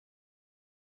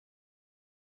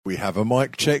We have a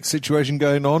mic check situation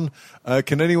going on.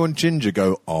 Can anyone ginger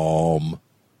go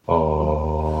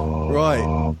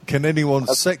Right. Can anyone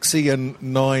sexy and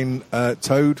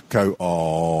nine-toed go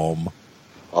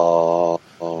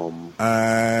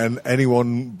And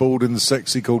anyone bald and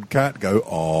sexy called cat go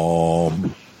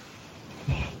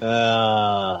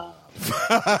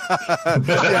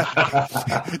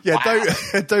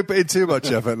don't put in too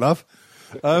much effort, love.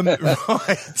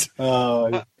 Right.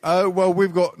 Well,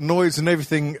 we've got noise and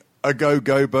everything a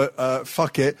go, but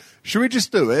fuck it. Should we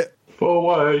just do it?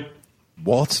 Away.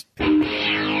 What? They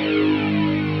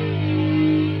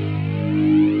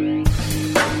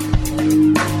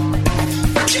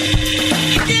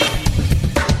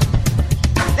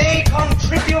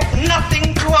contribute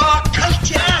nothing to our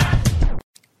culture.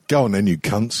 Go on then, you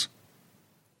cunts.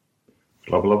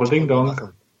 Lubba lubba ding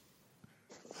dong.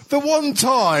 The one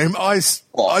time I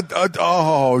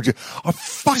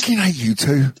fucking hate you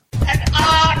two. And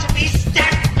are to be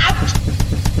stamped out.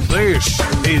 This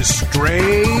is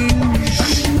Strange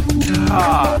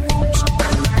Times.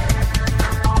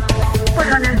 What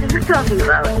on earth are you talking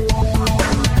about?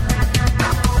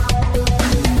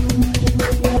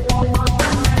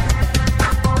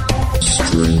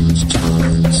 Strange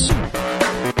Times.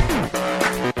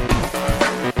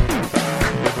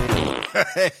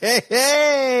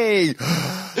 Hey!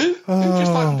 Who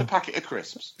just opened a packet of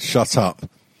crisps? Shut up.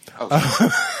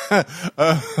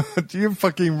 Do you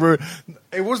fucking ruin...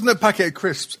 It wasn't a packet of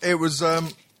crisps. It was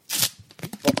Femidol.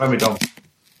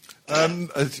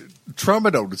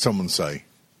 Tramadol, did someone say?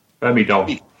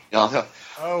 Femidol.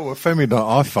 Oh, a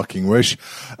Femidol. I fucking wish.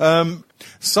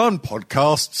 Some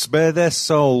podcasts bear their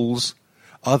souls.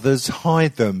 Others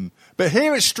hide them. But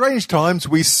here at Strange Times,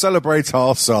 we celebrate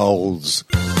our souls.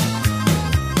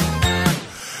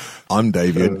 I'm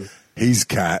David. He's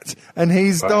Kat. And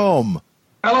he's Dom.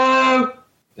 Hello!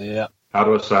 Yeah. How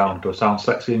do I sound? Do I sound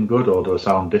sexy and good, or do I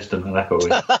sound distant and echoey?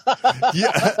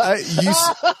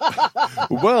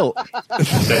 Well...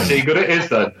 Sexy and good it is,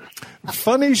 then.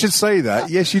 Funny you should say that.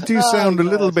 Yes, you do sound a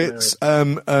little bit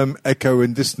echo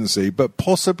and distancy, but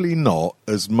possibly not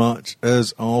as much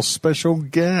as our special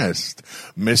guest,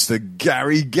 Mr.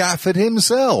 Gary Gafford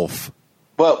himself.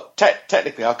 Well,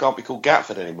 technically, I can't be called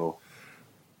Gatford anymore.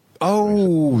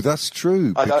 Oh, that's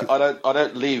true. I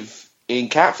don't live in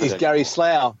Catford. He's Gary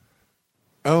Slough.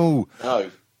 Oh. No.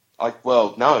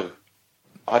 No.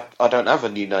 I don't have a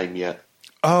new name yet.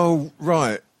 Oh,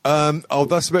 right.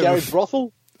 That's a bit Gary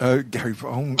Brothel? Gary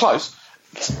Brothel. Close.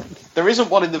 There isn't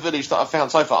one in the village that I've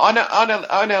found so far.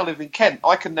 I now live in Kent.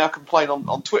 I can now complain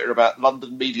on Twitter about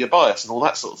London media bias and all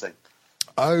that sort of thing.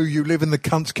 Oh, you live in the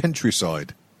cunt's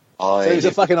countryside. So he's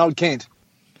a fucking old Kent.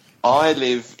 I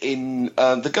live in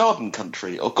the Garden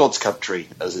Country, or God's Country,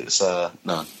 as it's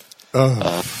known.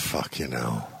 Oh, fucking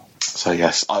hell. So,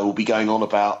 yes, I will be going on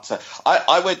about...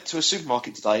 I went to a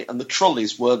supermarket today, and the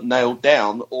trolleys weren't nailed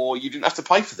down, or you didn't have to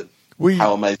pay for them.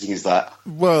 How amazing is that?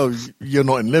 Well, you're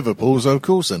not in Liverpool, so of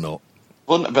course they're not.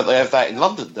 Well, but they have that in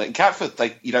London. In Catford,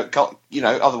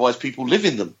 otherwise people live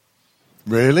in them.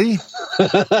 Really?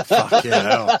 Fucking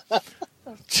hell.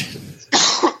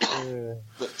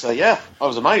 But, yeah, I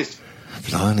was amazed.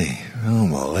 Blimey.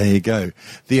 Oh, well, there you go.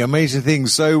 The amazing thing.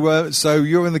 So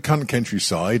you're in the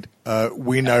countryside.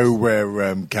 We know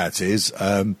where Cat is.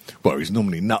 Well, he's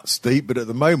normally nuts deep, but at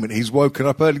the moment he's woken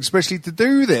up early, especially to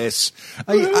do this.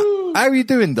 How are you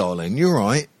doing, darling? You all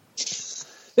right?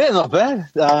 Yeah, not bad.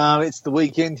 It's the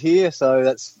weekend here, so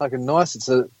that's fucking nice. It's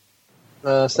a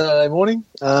Saturday morning.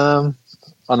 I'm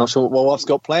not sure what my wife's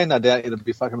got planned. I doubt it'll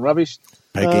be fucking rubbish.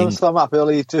 So I'm up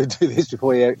early to do this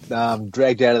before you're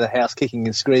dragged out of the house kicking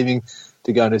and screaming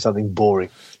to go and do something boring.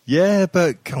 Yeah,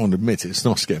 but come on, admit it. It's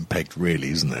nice getting pegged, really,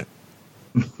 isn't it?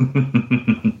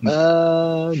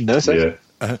 No, sir.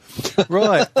 Yeah.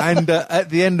 Right, and at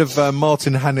the end of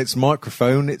Martin Hannett's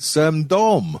microphone, it's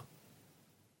Dom.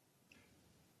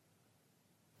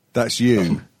 That's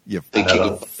you. You thinking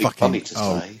of fucking...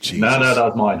 Oh, Jesus. No, that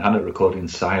was mine. Hannett recording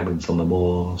Silence on the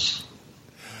Moors.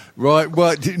 Right,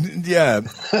 well, yeah.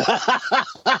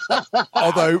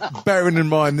 Although, bearing in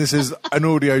mind, this is an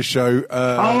audio show.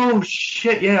 Oh,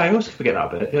 shit, yeah, I always forget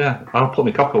that bit, yeah. I'll put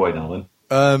my cock away now,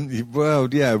 then.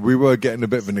 Well, yeah, we were getting a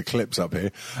bit of an eclipse up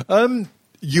here.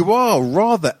 You are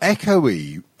rather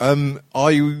echoey.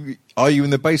 Are you in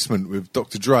the basement with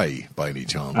Dr. Dre, by any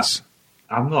chance?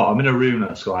 I'm not. I'm in a room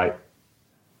that's like...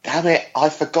 Damn it, I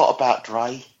forgot about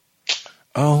Dre.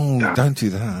 Oh, don't do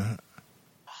that.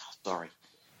 Sorry.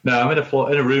 No, I'm in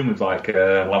a room with like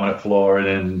laminate flooring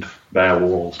and bare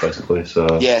walls, basically.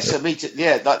 So yeah, so me too.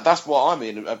 Yeah, that's what I'm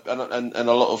in, and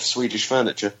a lot of Swedish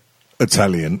furniture.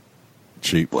 Italian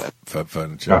cheap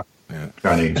furniture. Yeah.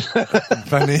 Fannies.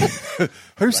 Fanny.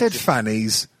 Who said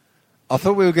fannies? I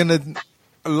thought we were going to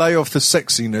lay off the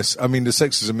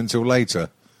sexism until later.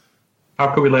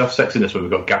 How can we lay off sexiness when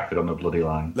we've got Gafford on the bloody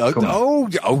line? Oh,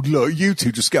 look, you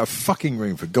two just get a fucking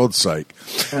ring, for God's sake.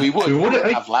 We would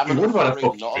have laminate had a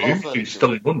flooring, not a lot of He's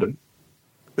still in London.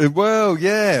 Well,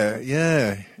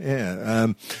 yeah.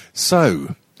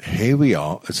 So, here we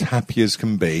are, as happy as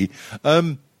can be.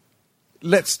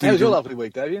 Let's do. How's your lovely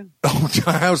week, Davian? Oh,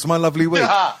 how's my lovely week?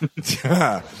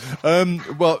 Yeah.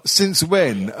 Well, since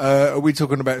when? Are we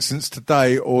talking about since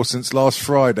today or since last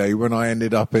Friday when I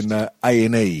ended up in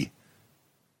A&E?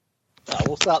 Oh,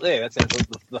 we'll start there. That sounds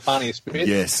the funniest bit.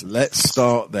 Yes, let's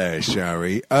start there, shall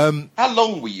we? How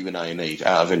long were you in A&E,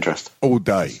 out of interest? All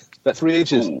day. About 3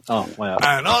 inches. Ooh. Oh, wow.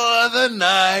 And all of the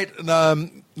night.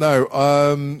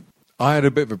 I had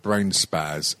a bit of a brain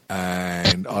spaz,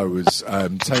 and I was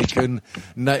taken.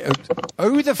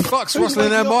 Who the fuck's rustling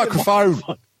their microphone?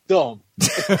 Dom.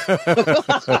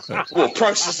 Well,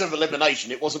 process of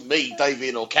elimination. It wasn't me,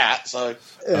 Davian, or Kat. So,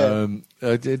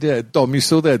 yeah, Dom, you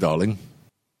still there, darling?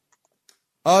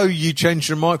 Oh, you changed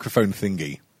your microphone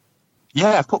thingy.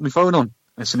 Yeah, I put my phone on.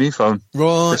 It's a new phone.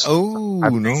 Right. Oh,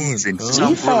 nice.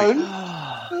 new phone.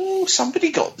 Oh,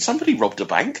 somebody robbed a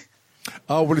bank.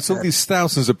 Oh, well, it's all these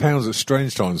thousands of pounds that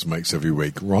Strange Times makes every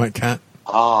week, right, Kat?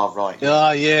 Ah, right.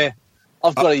 Oh, yeah.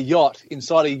 I've got a yacht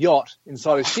inside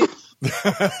a ship.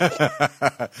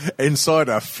 Inside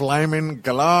a flaming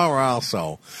galar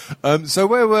arsehole. So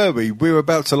where were we? We were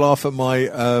about to laugh at my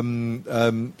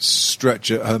stretch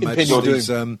at Her Majesty's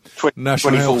National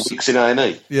 24 Health. weeks in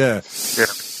A&E. Yeah. Yeah,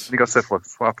 you got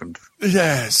syphilis. What happened?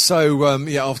 Yeah, so,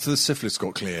 after the syphilis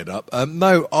got cleared up.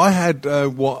 No, I had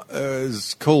what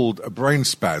is called a brain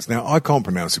spaz. Now, I can't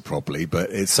pronounce it properly, but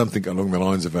it's something along the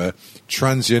lines of a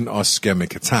transient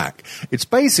ischemic attack. It's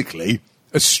basically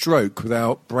a stroke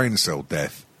without brain cell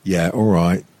death. Yeah, all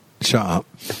right. Shut up.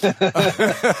 All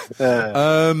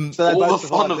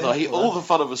the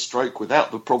fun of a stroke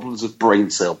without the problems of brain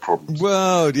cell problems.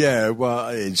 Well, yeah,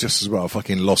 it's just as well. I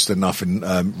fucking lost enough in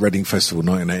Reading Festival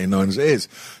 1989 as it is.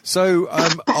 So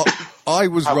I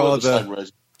was rather...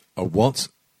 A what?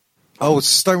 Oh,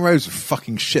 Stone Roses are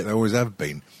fucking shit. They always have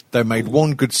been. They made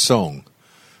one good song.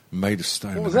 Made of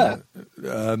Stone. What was that?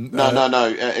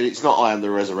 No. It's not I Am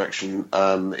the Resurrection.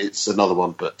 It's another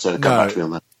one, but come back to me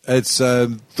on that. It's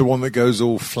the one that goes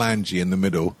all flangey in the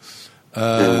middle.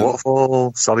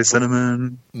 Waterfall, Sally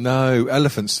Cinnamon. No,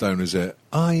 Elephant Stone, is it?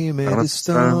 Are you made of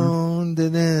stone?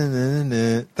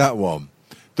 That one.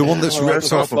 The one that's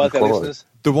ripped off.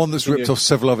 The one that's ripped off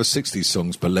several other 60s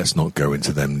songs, but let's not go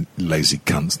into them lazy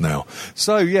cunts now.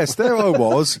 So, yes, there I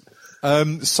was.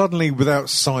 Suddenly, without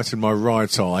sight in my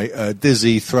right eye,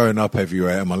 dizzy, throwing up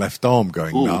everywhere, and my left arm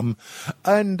going numb.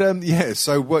 And,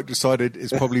 so work decided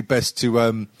it's probably best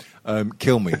to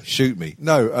kill me, shoot me.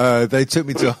 No, they took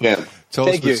me to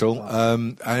hospital.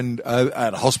 And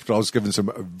at hospital, I was given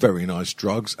some very nice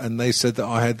drugs, and they said that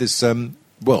I had this,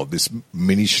 this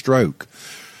mini stroke.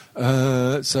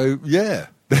 So, yeah.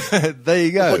 There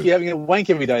you go. It's like you're having a wank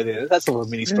every day there. That's a little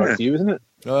mini stroke to you, isn't it?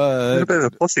 You're a bit of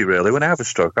a pussy, really. When I have a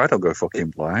stroke, I don't go fucking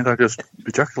blind. I just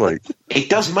ejaculate. It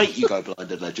does make you go blind,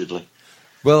 allegedly.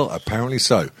 Well, apparently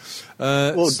so.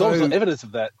 Dom's got evidence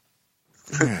of that.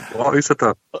 What? Who said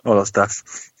that? Oh, that's Daft.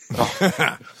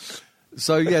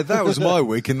 So, yeah, that was my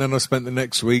week, and then I spent the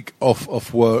next week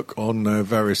off work on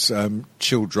various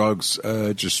chill drugs,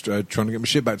 just trying to get my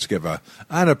shit back together.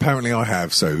 And apparently I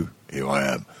have, so here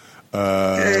I am.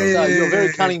 So your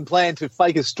very cunning plan to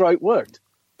fake a stroke worked.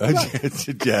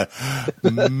 Yeah.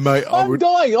 Mate, I'm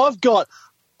dying. I've got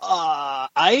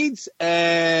AIDS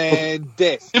and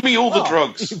death. Give me all the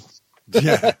drugs.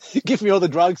 Yeah. Give me all the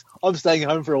drugs. I'm staying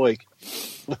home for a week.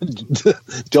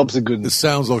 Jobs are good. It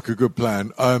sounds like a good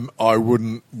plan. I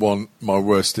wouldn't want my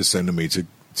worstest enemy to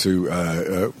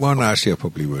well, no, actually, I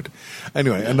probably would.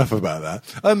 Anyway, enough about that.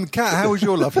 Kat, how was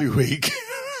your lovely week?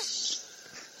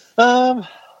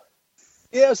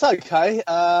 Yeah, it's okay.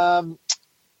 I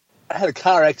had a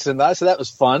car accident though, so that was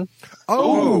fun.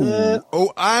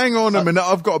 Oh, hang on a minute.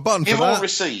 I've got a button for that. Give or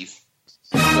receive.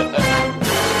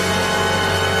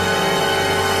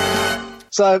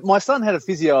 So my son had a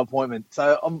physio appointment.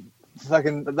 So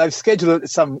they've scheduled it at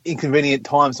some inconvenient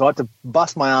time, so I had to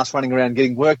bust my ass running around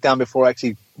getting work done before I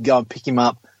actually go and pick him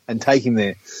up and take him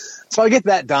there. So I get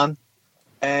that done,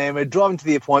 and we're driving to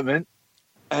the appointment,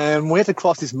 and we have to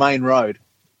cross this main road.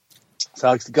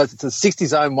 So it's a 60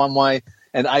 zone one way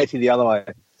and 80 the other way.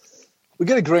 We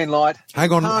get a green light.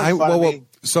 Hang on.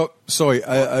 So, sorry,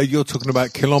 you're talking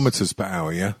about kilometres per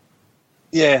hour, yeah?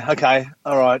 Yeah, okay.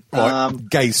 All right.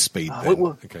 Gauge speed, then.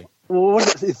 Okay. Well,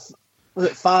 Was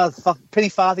it penny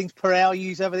farthings per hour you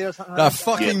use over there or something? No,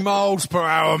 fucking miles per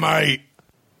hour, mate.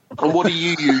 And what do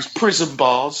you use? Prison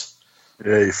bars?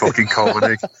 Yeah, you fucking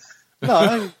comedy.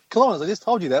 No, kilometres. I just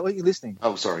told you that. What are you listening?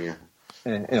 Oh, sorry, yeah.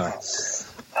 Anyway.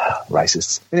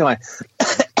 Racists. Anyway.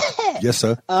 Yes,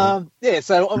 sir.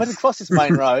 So I went across this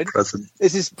main road. Present.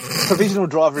 There's this provisional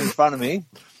driver in front of me.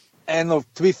 And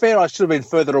look, to be fair, I should have been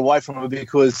further away from him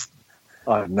because,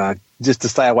 I don't know, just to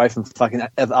stay away from fucking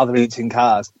other idiots in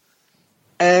cars.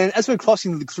 And as we're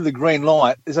crossing through the green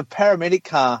light, there's a paramedic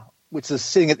car which is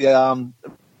sitting at the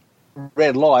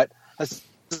red light. Has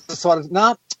decided,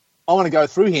 I want to go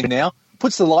through here now.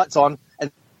 Puts the lights on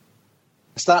and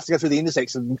starts to go through the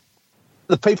intersection.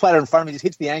 The P-plater in front of me just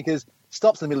hits the anchors,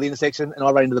 stops in the middle of the intersection, and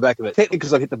I ran into the back of it. Technically,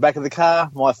 because I hit the back of the car,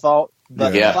 my fault.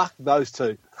 But fuck those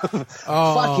two.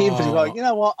 Fuck him for going, you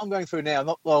know what, I'm going through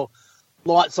now.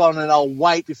 Lights on, and I'll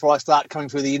wait before I start coming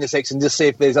through the intersection, just see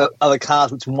if there's other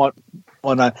cars which might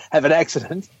have an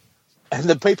accident. And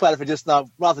the P-plater for just,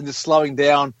 rather than just slowing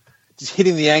down, just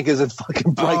hitting the anchors and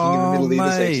fucking braking in the middle of the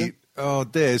intersection. Oh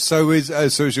dear. So is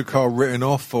your car written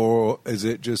off, or is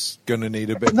it just going to need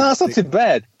a bit? No, it's not too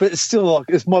bad, but it's still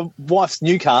it's my wife's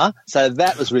new car, so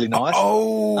that was really nice.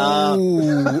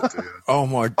 Oh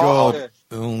my god!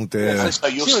 Oh dear. Yeah, so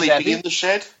you're sleeping in the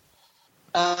shed?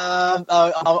 I've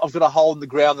got a hole in the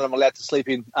ground that I'm allowed to sleep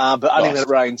in, but only when it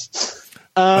rains.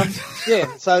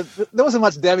 So there wasn't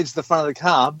much damage to the front of the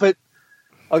car, but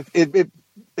it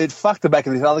fucked the back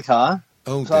of this other car.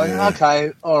 Oh, so, dear.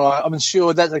 Okay, all right, I'm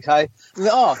insured, that's okay.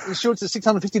 Insured to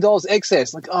 $650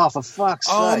 excess. Like, for fuck's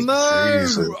sake. Oh, no!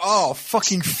 Jesus. Oh,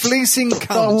 fucking fleecing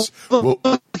cunts. We'll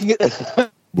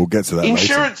get to that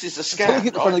Insurance later. is a So scam, you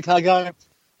get the front of the car going,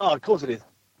 of course it is.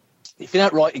 If you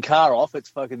don't write your car off,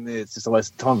 it's just a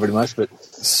waste of time pretty much. But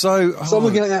So I'm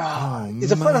looking at that,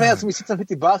 it's a front of house going to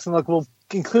be $650. I'm like, well,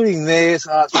 including this,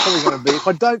 it's probably going to be, if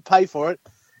I don't pay for it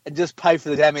and just pay for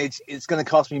the damage, it's going to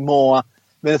cost me more.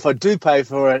 But if I do pay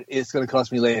for it, it's going to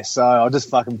cost me less. So I just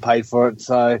fucking paid for it.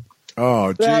 So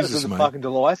Jesus, was a mate. fucking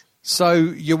delight. So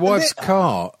your wife's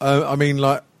car,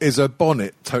 is her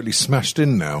bonnet totally smashed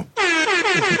in now?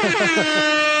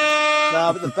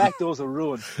 No, but the back doors are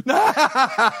ruined.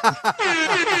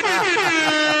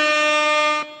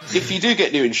 If you do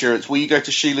get new insurance, will you go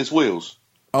to Sheila's Wheels?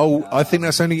 Oh, I think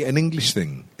that's only an English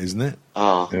thing, isn't it?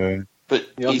 Yeah. But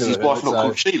is his wife not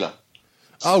called Sheila?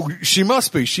 Oh, she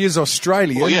must be. She is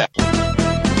Australian. Oh, yeah.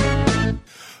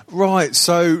 Right,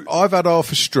 so I've had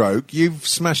half a stroke. You've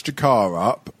smashed a car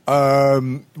up.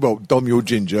 Dom, you're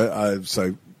ginger,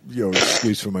 so you're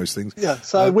excused for most things. Yeah,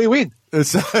 so we win.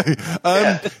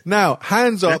 Now,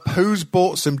 hands up, who's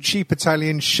bought some cheap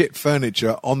Italian shit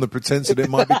furniture on the pretense that it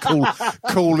might be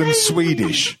cool and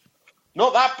Swedish?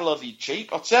 Not that bloody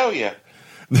cheap, I'll tell you.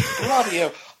 Bloody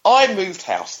hell. I moved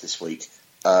house this week,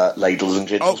 ladles and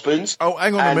gentle spoons. Oh,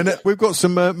 hang on a minute. We've got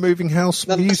some moving house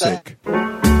music.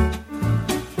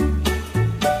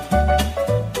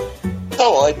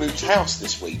 So I moved house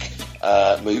this week.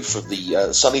 Moved from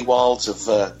the sunny wilds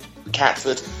of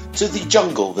Catford to the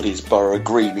jungle that is Borough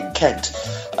Green in Kent.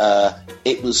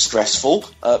 It was stressful.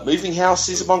 Moving house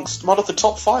is amongst one of the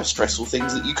top 5 stressful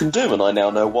things that you can do, and I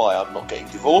now know why. I'm not getting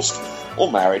divorced or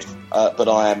married, but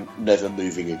I am never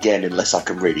moving again unless I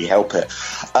can really help it.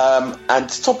 And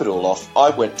to top it all off,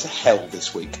 I went to hell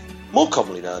this week, more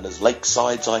commonly known as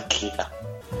Lakeside's IKEA.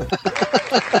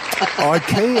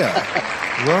 IKEA,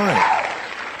 right.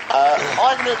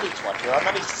 I've never been to IKEA. I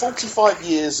managed 45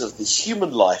 years of this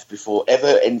human life before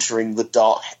ever entering the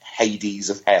dark Hades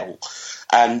of hell.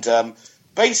 And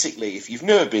basically, if you've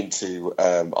never been to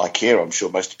IKEA, I'm sure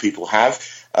most people have,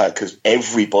 because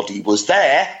everybody was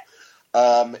there.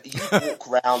 You walk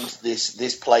around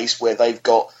this place where they've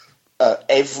got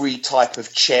every type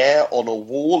of chair on a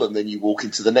wall, and then you walk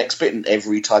into the next bit, and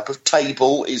every type of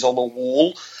table is on a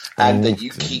wall, and then you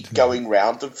keep going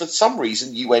round, and for some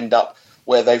reason you end up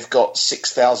where they've got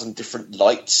 6,000 different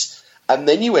lights, and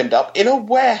then you end up in a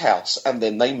warehouse, and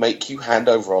then they make you hand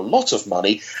over a lot of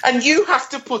money, and you have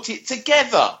to put it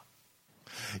together.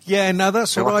 Yeah, no,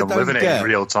 that's what I don't living get. it in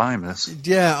real time.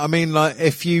 Yeah, I mean, like,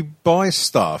 if you buy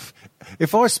stuff,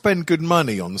 if I spend good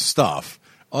money on stuff,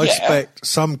 I expect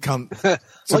some cunt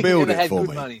to build it for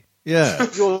me. Money. Yeah.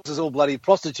 Yours is all bloody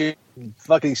prostitute and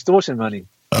fucking extortion money.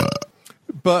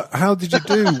 But how did you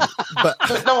do? But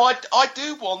no, I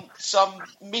do want some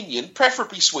minion,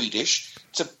 preferably Swedish,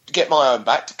 to get my own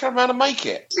back, to come around and make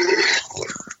it.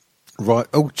 Right.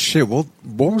 Oh, shit. What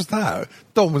was that?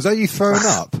 Dom, was that you throwing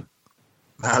up?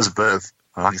 That was a bit of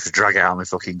I like to drag it out of my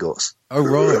fucking guts. Oh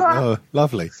right, oh,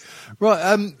 lovely. Right,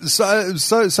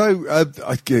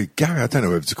 Gary, I don't know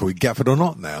whether to call you Gafford or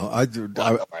not now. Don't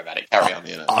worry about it. Carry on.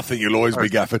 You know. I think you'll always be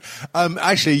Gafford.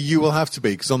 Actually, you will have to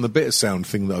be, because on the bit of sound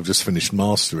thing that I've just finished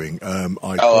mastering, I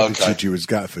credited you as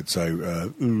Gafford.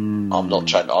 So I'm not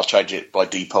changing. I'll change it by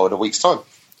depot in a week's time.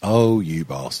 Oh, you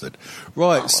bastard!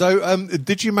 Right. So,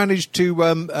 did you manage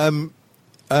to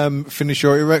finish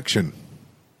your erection?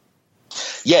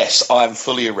 Yes, I am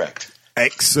fully erect.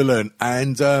 Excellent.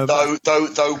 And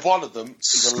Though one of them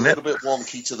is a little bit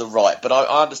wonky to the right, but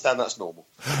I understand that's normal.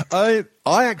 I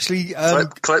actually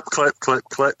Clip,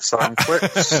 sound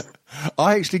clips.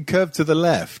 I actually curved to the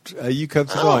left. You curved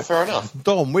to the right. Fair enough.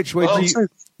 Dom, which way do you?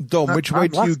 Dom, which way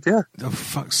do you? left, yeah. Oh,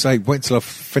 fuck's sake! Wait till I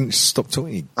finish. Stop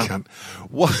talking, you cunt.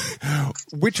 What?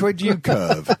 Which way do you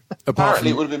curve? Apparently,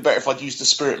 it would have been better if I'd used the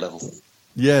spirit level.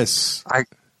 Yes.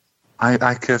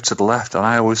 I curve to the left, and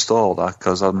I always thought that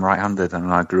because I'm right-handed,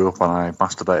 and I grew up and I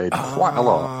masturbated quite a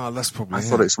lot. That's probably. I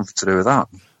thought it's something to do with that.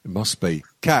 It must be.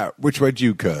 Kat, which way do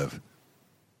you curve?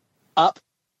 Up.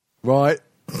 Right.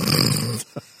 With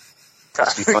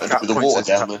the water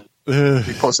down there.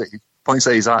 He points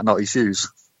at his hat, not his shoes.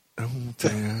 Oh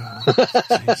dear.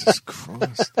 Jesus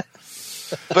Christ.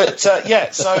 But so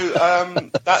that's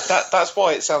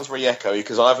why it sounds very echoey,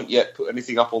 because I haven't yet put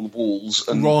anything up on the walls,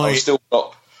 and Right.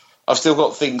 I've still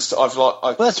got things to,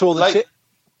 Well, that's where all the shit.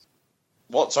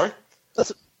 What? Sorry.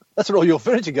 That's where all your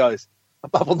furniture goes.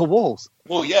 Up on the walls.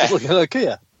 Well, yeah. Look at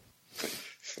IKEA.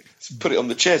 Put it on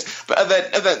the chairs, but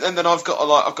and then I've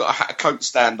got a coat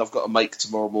stand I've got to make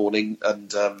tomorrow morning,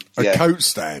 and A coat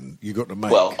stand you got to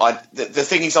make. Well, the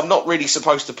thing is, I'm not really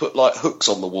supposed to put like hooks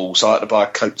on the wall, so I had to buy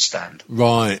a coat stand.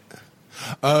 Right.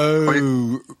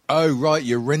 Oh, right.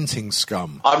 You're renting,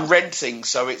 scum. I'm renting,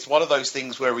 so it's one of those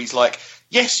things where he's like,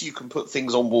 yes, you can put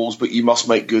things on walls, but you must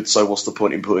make good. So what's the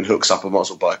point in putting hooks up? I might as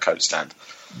well buy a coat stand.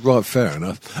 Right. Fair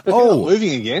enough. But you're not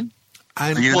moving again.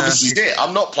 And Well, this is it.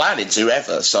 I'm not planning to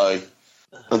ever. So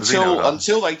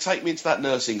until they take me into that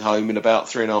nursing home in about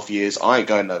 3.5 years, I ain't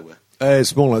going nowhere.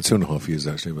 it's more like 2.5 years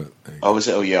actually, but Oh, was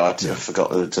it? Oh, yeah. I forgot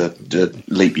the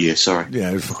leap year. Sorry.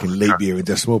 yeah, it's fucking leap year and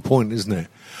decimal point, isn't it?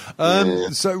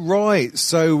 So right.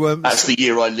 So That's the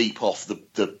year I leap off the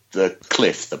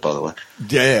cliff. By the way.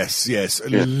 yes,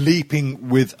 leaping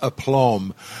with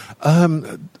aplomb.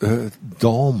 Dom,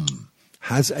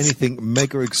 has anything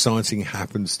mega exciting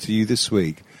happened to you this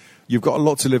week? You've got a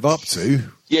lot to live up to.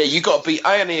 Yeah, you got to beat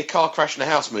A&E, a car crash and a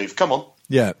house move. Come on.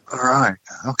 Yeah. All right.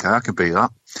 Okay, I can beat that.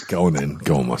 Go on then.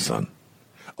 Go on, my son.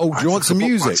 Oh, do you want some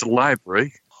music? To the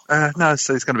library. No, it's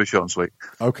going to be short and sweet.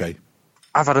 Okay.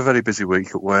 I've had a very busy week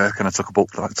at work, and I took a book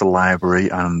back to the library,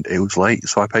 and it was late,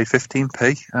 so I paid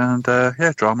 15p, and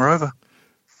drama over.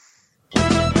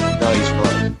 No, he's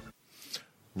right.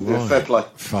 Right. Fair play.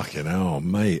 Fucking hell,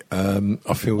 mate. I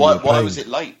feel. Why your pain. was it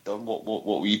late, Don? What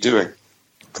were you doing?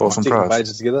 Thoughts and Sticking prayers.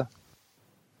 pages together.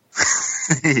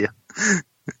 Yeah.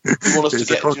 You want us It's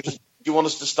to a con- you want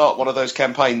us to start one of those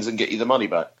campaigns and get you the money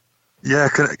back? Yeah,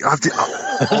 fucking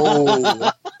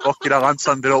hell, I'm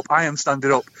standing up. I am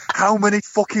standing up. How many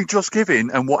fucking Just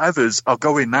Giving and whatevers are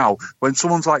going now when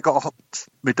someone's like,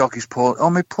 my dog is poor. Oh,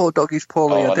 my poor dog is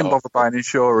poorly. I didn't bother buying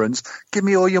insurance. Give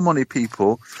me all your money,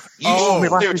 people. My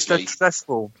life is dead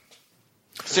stressful.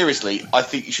 Seriously, I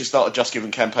think you should start a Just Giving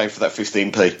campaign for that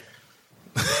 15p.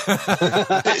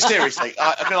 Seriously,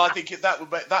 I think that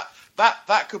would make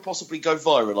that could possibly go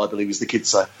viral. I believe, as the kids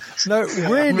say. No, I'm going to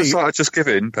really. start a Just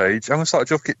Giving page. I'm going to start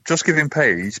a Just Giving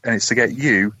page, and it's to get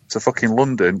you to fucking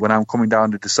London when I'm coming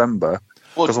down in December.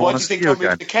 Well, Because I why want do to you see think you I moved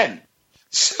again. to Kent?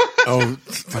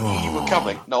 You were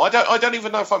coming. No, I don't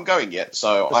even know if I'm going yet,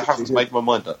 so I haven't made my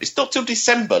mind up. It's not till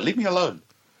December. Leave me alone.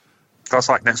 That's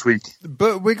like next week.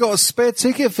 But we got a spare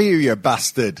ticket for you, you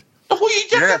bastard. Well,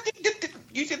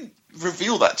 you didn't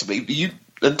reveal that to me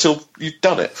until you've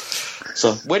done it.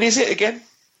 So when is it again?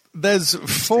 There's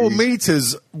 4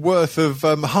 meters worth of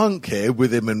hunk here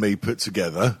with him and me put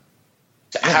together.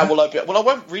 How will I be? Well, I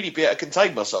won't really be able to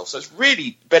contain myself, so it's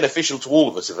really beneficial to all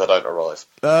of us if I don't arrive.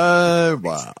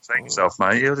 Wow. Take yourself,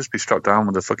 mate. You'll just be struck down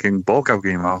with a fucking ball gag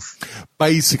in your mouth.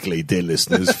 Basically, dear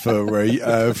listeners, for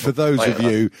those of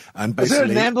you, and Is there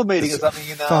basically, an amble meeting or something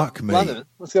in fuck me. London?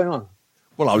 What's going on?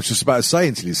 Well, I was just about to say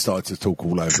until he started to talk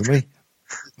all over me.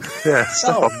 Yeah,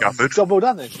 stop off, Gafford. Job well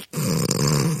done then.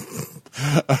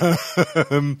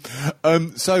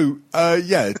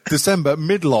 December,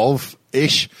 middle of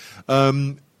ish.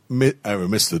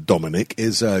 Mr. Dominic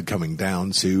is coming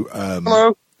down to.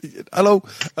 Hello.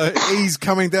 He's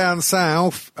coming down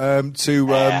south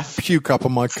to puke up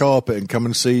on my carpet and come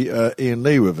and see Ian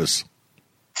Lee with us.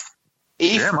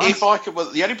 If I could, well,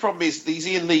 the only problem is these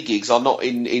Ian Lee gigs are not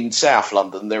in South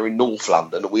London; they're in North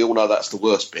London, and we all know that's the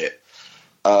worst bit.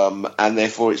 And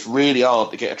therefore, it's really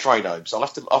hard to get a train home. So I'll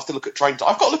have to look at train. I've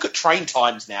got to look at train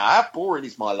times now. How boring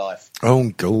is my life? Oh,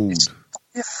 God.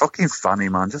 You're fucking funny,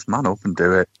 man. Just man up and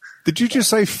do it. Did you just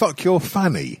say fuck your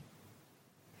fanny?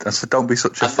 I said, don't be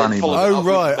such a And then funny follow man. it Oh, up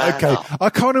with right. man Okay. up. I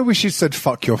kind of wish you said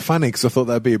fuck your fanny because I thought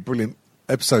that'd be a brilliant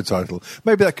episode title.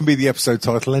 Maybe that can be the episode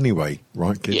title anyway.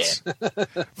 Right, kids?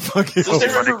 Fuck your Does there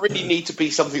fanny. ever really need to be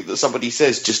something that somebody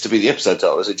says just to be the episode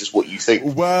title? Or is it just what you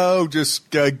think? Well, just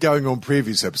going on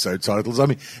previous episode titles. I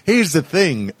mean, here's the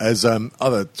thing, as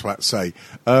other twats say,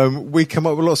 we come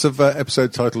up with lots of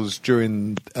episode titles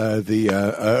during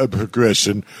the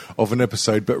progression of an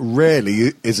episode, but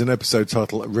rarely is an episode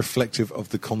title reflective of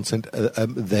the content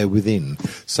there within.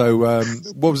 So,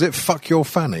 what was it? Fuck your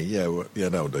fanny? Yeah,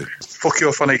 that'll do. Fuck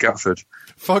your funny Gatford.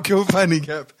 Fuck your fanny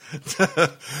cap.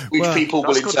 Which Well, people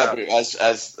will that's good, interpret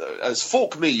as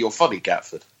 "fork me, you're funny,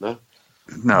 Gatford." No,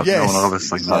 No, Yes. no one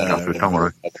obviously not Gatford, don't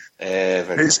worry.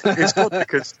 very It's good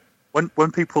because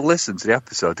when people listen to the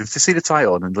episode, if they see the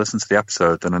title and listen to the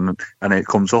episode and it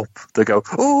comes up, they go,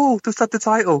 "Oh, just had the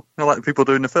title." You know, like people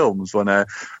do in the films when, "Wow,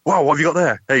 what have you got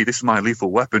there? Hey, this is my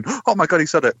lethal weapon." Oh my god, he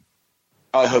said it.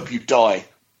 I hope you die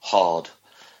hard.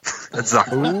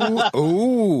 Exactly.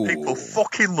 Ooh. People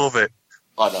fucking love it.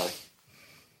 I know.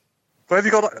 But have you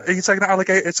got? Are you taking an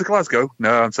alligator to Glasgow?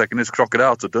 No, I'm taking this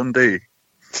crocodile to Dundee.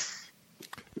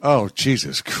 Oh,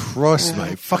 Jesus Christ,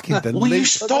 mate. Fucking Will you delete.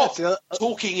 stop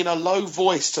talking in a low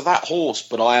voice to that horse?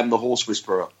 But I am the horse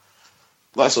whisperer.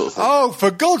 That sort of thing. Oh, for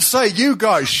God's sake, you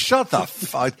guys, shut the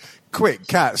fuck. Quick,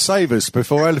 Cat, save us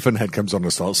before Elephant Head comes on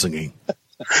and starts singing.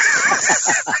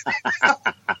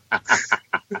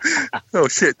 Oh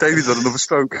shit, David's had another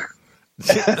stroke.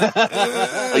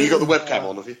 Oh, you got the webcam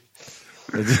on, have you?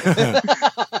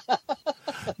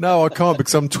 No, I can't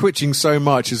because I'm twitching so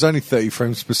much. It's only 30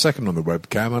 frames per second on the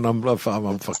webcam, and I'm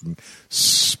fucking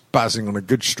spazzing on a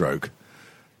good stroke.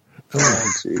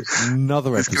 Oh,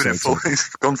 another He's giving episode. it full, he's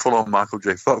gone full on Michael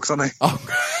J. Fox, hasn't he?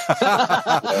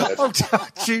 Oh,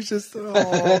 Jesus.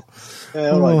 Oh. Yeah,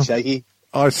 all right, Shaky.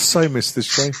 I so miss this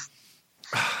show.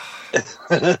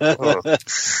 Oh,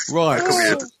 Right.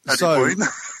 weird.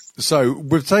 So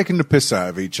we've taken the piss out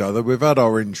of each other. We've had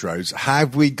our intros.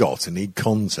 Have we got any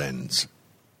content?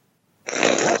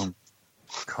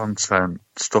 Content,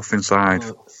 stuff inside.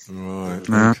 Right.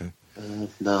 No. Okay.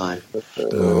 No.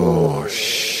 Oh,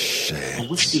 shit. I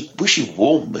wish you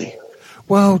warned me.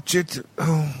 Well,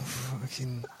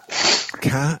 fucking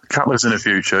Cat. Cat lives in the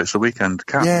future. It's the weekend.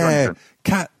 Cat. Yeah, Rankin.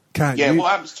 Cat. Yeah,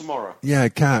 what happens tomorrow? Yeah,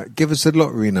 Cat. Give us the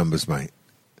lottery numbers, mate.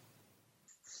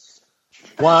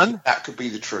 1, That could be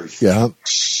the truth. Yeah.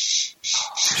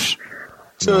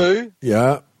 2,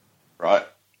 Yeah. Right.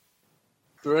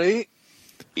 3.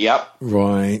 Yep.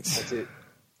 Right. That's it.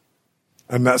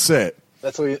 And that's it.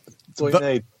 That's all you Th-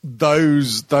 need.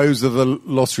 Those are the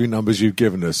lottery numbers you've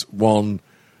given us. 1,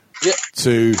 Yep.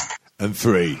 2, and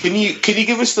 3. Can you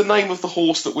give us the name of the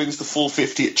horse that wins the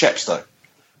 450 at Chepstow?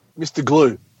 Mr.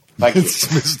 Glue. Thank you. It's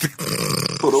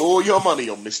Mr. Put all your money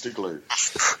on Mr. Glue.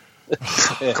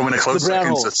 Yeah. Coming a close The brown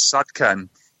second to horse. Sad Ken.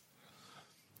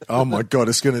 Oh my God!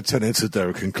 It's going to turn into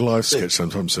Derek and Clive sketch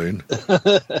sometime soon.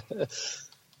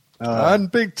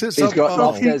 And big tits He's up. got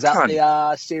Oh. knockers up the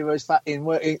arse. She was fucking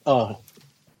working. Oh.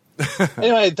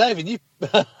 Anyway, David, you.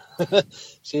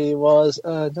 She was.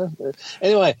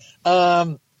 Anyway,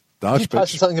 you Large posted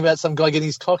bitch. something about some guy getting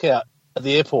his cock out at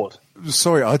the airport.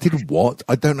 Sorry, I did what?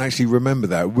 I don't actually remember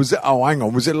that. Was it? Oh, hang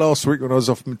on. Was it last week when I was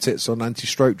off my tits on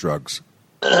anti-stroke drugs?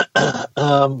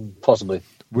 Possibly.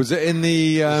 Was it in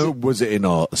the? Was it in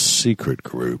our secret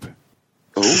group?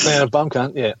 Man, a bum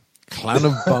cunt. Yeah. Clan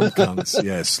of Bum Cunts.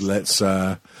 Yes, let's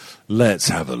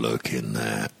have a look in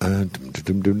there.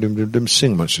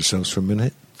 Sing amongst yourselves for a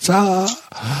minute.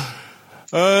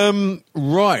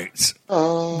 Right.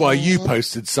 Well, you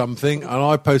posted something, and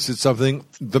I posted something.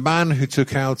 The man who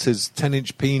took out his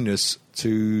 10-inch penis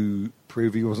to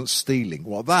prove he wasn't stealing.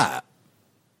 What, that?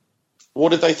 What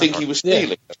did they think he was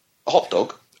stealing? A hot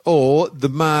dog? Or the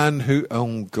man who...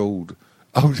 Oh, God.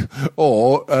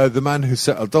 Or the man who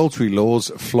set adultery laws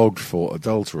flogged for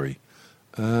adultery.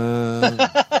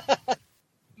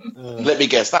 Let me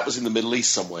guess, that was in the Middle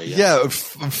East somewhere. Yeah,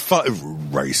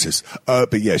 racist.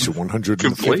 But yes, you're 150.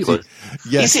 Completely.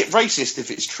 Yes. Is it racist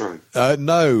if it's true?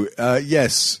 No.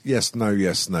 Yes. No.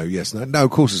 No,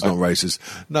 of course it's not racist.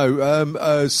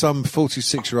 No. Some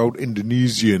 46-year-old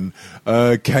Indonesian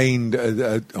caned.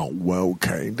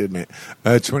 Caned, didn't it?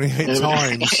 28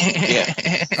 times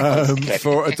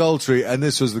for adultery, and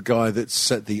this was the guy that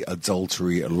set the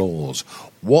adultery laws.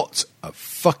 What a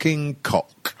fucking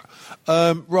cock!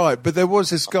 Right, but there was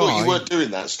this guy. I thought you weren't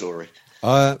doing that story.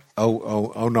 Oh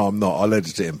no, I'm not. I'll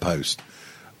edit it in post.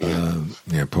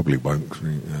 Probably won't.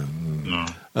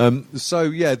 So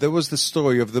yeah, there was the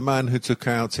story of the man who took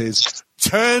out his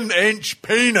 10-inch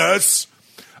penis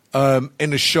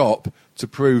in a shop to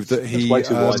prove that he. That's way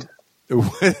too wide.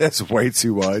 That's way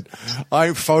too wide. I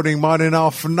ain't folding mine in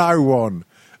half for no one.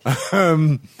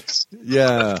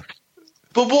 Yeah.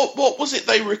 But what was it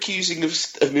they were accusing him of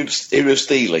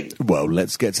stealing? Well,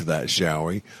 let's get to that, shall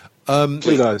we?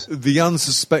 Kudos. The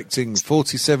unsuspecting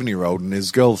 47-year-old and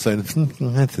his girlfriend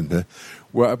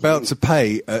were about to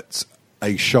pay at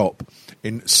a shop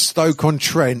in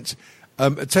Stoke-on-Trent,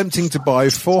 attempting to buy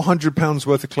 £400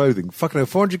 worth of clothing. Fucking hell,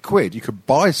 400 quid. You could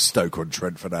buy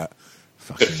Stoke-on-Trent for that.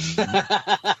 Fucking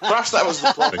Perhaps that was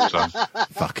the problem.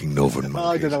 fucking Northern monkeys.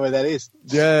 I don't know where that is.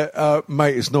 Yeah,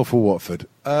 mate, it's not for Watford.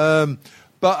 But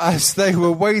as they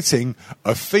were waiting,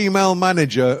 a female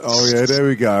manager... Oh, yeah, there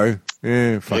we go.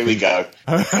 Yeah, Here we go.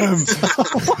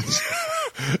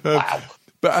 Wow.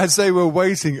 But as they were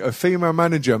waiting, a female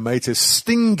manager made a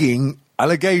stinging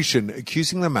allegation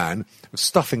accusing the man of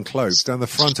stuffing clothes down the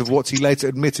front of what he later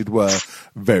admitted were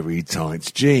very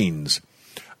tight jeans.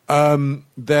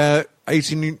 Their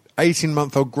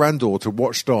 18-month-old granddaughter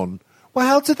watched on. Well,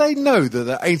 how did they know that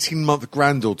their 18-month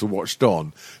granddaughter watched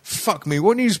on? Fuck me.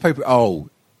 What newspaper? Oh,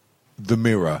 The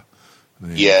Mirror.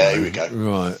 Here we go.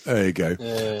 Right, there you go. Half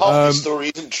the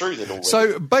story isn't true then already.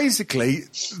 So basically,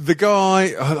 the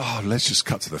guy... let's just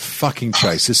cut to the fucking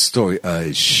chase. This story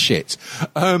is shit.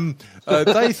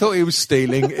 They thought he was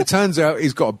stealing. It turns out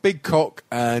he's got a big cock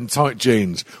and tight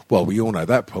jeans. Well, we all know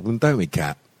that problem, don't we,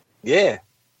 Kat? Yeah.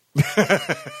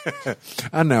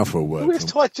 And now for a word. Who wears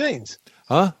tight jeans?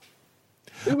 Huh?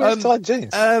 Who wears tight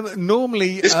jeans?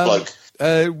 Normally... This bloke.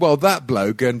 Well, that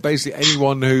bloke, and basically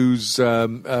anyone who's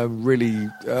really,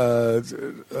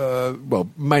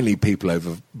 mainly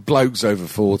blokes over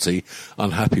 40,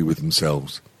 unhappy with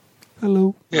themselves.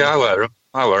 Hello. Yeah, I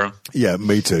wear them. Yeah,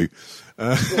 me too.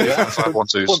 Yeah,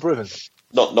 512s. Point proven.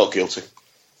 Not guilty.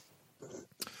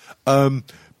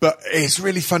 But it's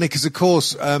really funny because, of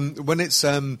course, when it's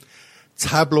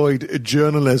tabloid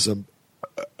journalism,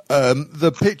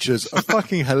 the pictures are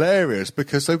fucking hilarious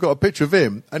because they've got a picture of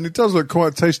him and he does look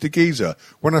quite a tasty geezer.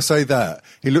 When I say that,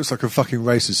 he looks like a fucking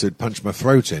racist who'd punch my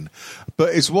throat in.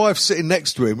 But his wife's sitting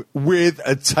next to him with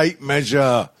a tape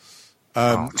measure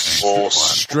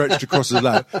stretched across his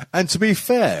lap. And to be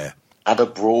fair... And a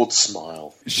broad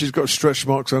smile. She's got stretch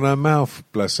marks on her mouth,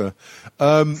 bless her.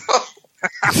 But...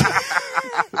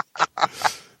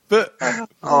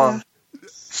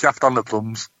 Shaft on the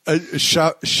plums.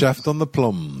 Shaft on the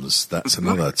Plums. That's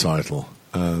another title.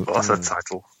 What's that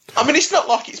title? I mean, it's not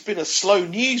like it's been a slow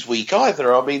news week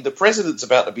either. I mean, the president's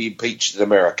about to be impeached in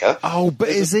America. Oh, but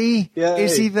is he? Yeah.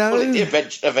 Is he though? Well,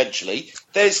 eventually.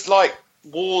 There's like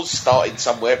wars starting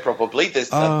somewhere probably. There's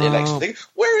the election thing.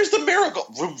 Where has the Mirror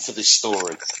got room for this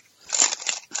story?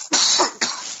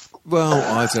 Well,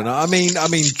 I don't know. I mean,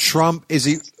 Trump, is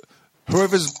he...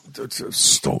 Whoever's...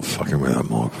 Stop fucking with that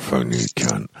microphone, you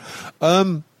cunt.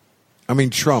 I mean,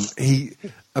 Trump,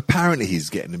 apparently he's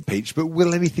getting impeached, but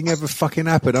will anything ever fucking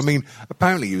happen? I mean,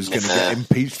 apparently he was going to get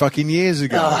impeached fucking years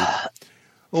ago.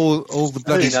 All the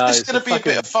bloody... It's going to be a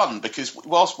bit of fun, because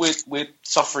whilst we're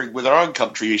suffering with our own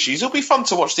country issues, it'll be fun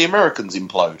to watch the Americans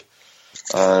implode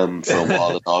for a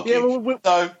while and argue. Yeah, well,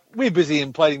 we're busy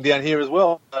imploding down here as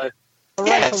well. So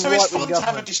it's fun to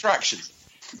have a distraction.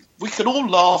 We can all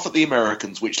laugh at the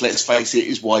Americans, which, let's face it,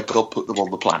 is why God put them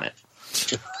on the planet.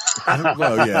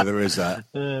 Well, yeah, there is that.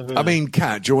 I mean,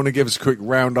 Kat, do you want to give us a quick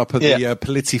roundup of the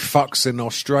politifucks in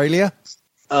Australia?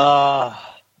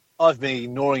 I've been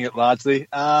ignoring it largely.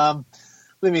 Let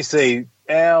me see.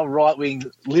 Our right-wing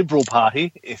Liberal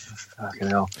Party, if fucking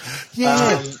hell.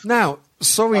 Yeah. Now,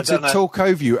 sorry to talk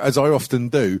over you, as I often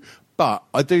do, but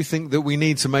I do think that we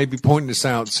need to maybe point this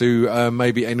out to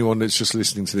maybe anyone that's just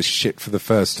listening to this shit for the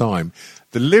first time.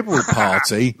 The Liberal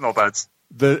Party... Not bad.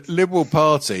 The Liberal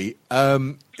Party,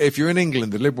 if you're in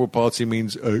England, the Liberal Party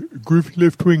means a group of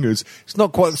left-wingers. It's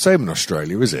not quite the same in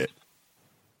Australia, is it?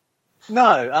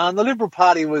 No, the Liberal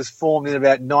Party was formed in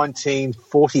about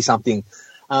 1940-something.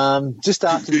 Just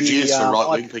after Good years for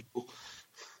right-wing people.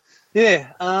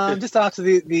 Yeah, just after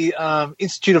the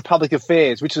Institute of Public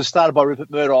Affairs, which was started by Rupert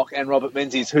Murdoch and Robert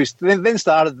Menzies, who then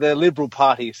started the Liberal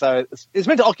Party. So it's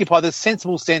meant to occupy the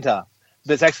sensible centre,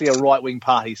 but it's actually a right-wing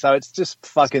party. So it's just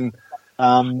fucking,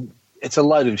 it's a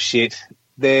load of shit.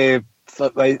 They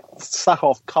suck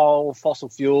off coal, fossil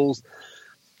fuels,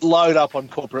 load up on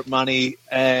corporate money,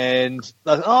 and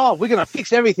we're going to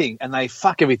fix everything, and they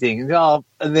fuck everything.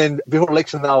 And then before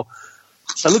election, so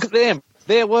look at them.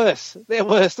 They're worse.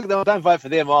 Look, don't vote for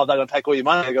them. Oh, they're going to take all your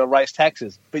money. They're going to raise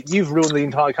taxes. But you've ruined the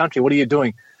entire country. What are you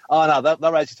doing? Oh, no,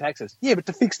 they'll raise your taxes. Yeah, but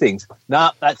to fix things.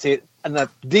 No, that's it. And the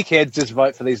dickheads just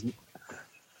vote for these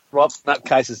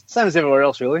nutcases. Same as everywhere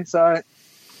else, really. So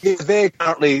yeah, they're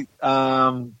currently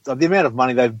the amount of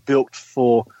money they've built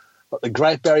for the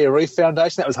Great Barrier Reef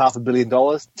Foundation, that was $500 million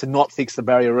to not fix the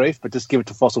barrier reef, but just give it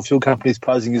to fossil fuel companies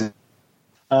posing as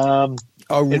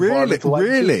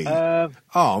really?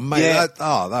 Oh, mate, yeah.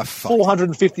 That's fucked.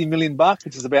 $450 million,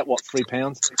 which is about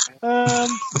 £3.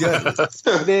 Yeah.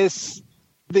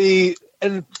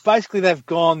 And basically they've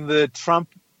gone the Trump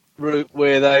route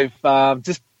where they've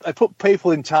they put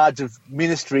people in charge of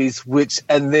ministries,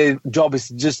 and their job is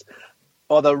to just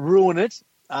either ruin it,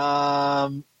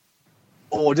 or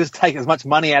just take as much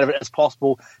money out of it as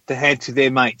possible to hand to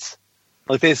their mates.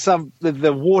 Like there's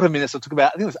the water minister took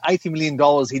about, I think it was $80 million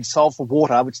he'd sold for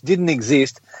water, which didn't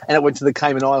exist, and it went to the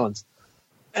Cayman Islands.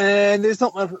 And there's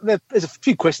a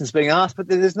few questions being asked, but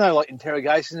there's no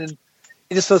interrogation, and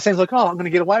it just sort of seems like, I'm going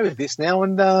to get away with this now,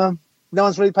 and no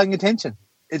one's really paying attention.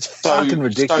 It's fucking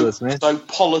ridiculous, man. So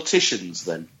politicians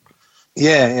then?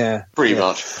 Yeah. Pretty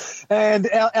much. And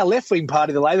our left-wing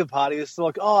party, the Labor Party, is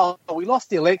like, we lost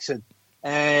the election,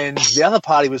 and the other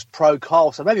party was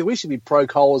pro-coal, so maybe we should be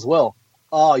pro-coal as well.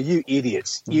 Oh, you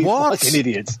idiots. You fucking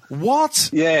idiots. What?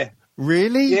 Yeah.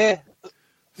 Really?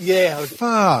 Yeah.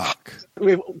 Fuck.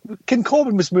 Can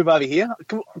Corbyn just move over here?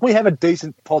 Can we have a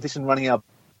decent politician running up?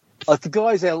 Like the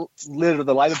guy's our leader of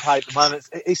the Labor Party at the moment.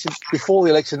 He said before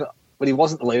the election, when he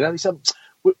wasn't the leader, he said,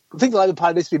 I think the Labor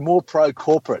Party needs to be more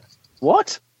pro-corporate.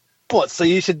 What? So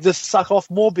you should just suck off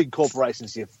more big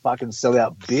corporations, you fucking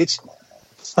sellout bitch.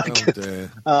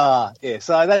 Oh, dear.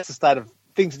 So that's the state of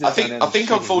things. I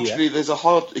think unfortunately there's a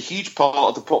huge part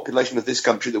of the population of this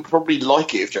country that would probably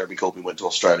like it if Jeremy Corbyn went to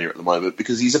Australia at the moment,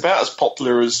 because he's about as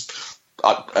popular as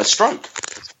a stroke,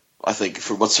 I think,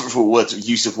 for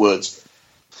use of words.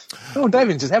 Oh,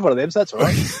 David just have one of them, so that's all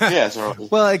right. Yeah, it's all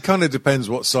right. Well, it kind of depends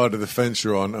what side of the fence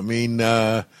you're on. I mean,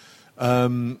 as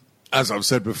I've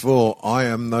said before,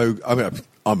 I'm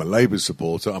a Labour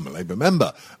supporter. I'm a Labour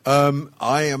member.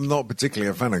 I am not particularly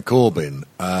a fan of Corbyn.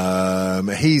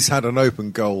 He's had an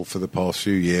open goal for the past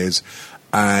few years,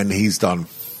 and he's done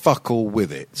fuck all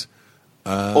with it.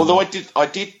 Although I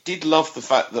did love the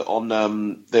fact that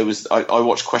on there was I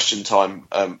watched Question Time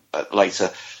later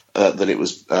that it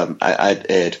was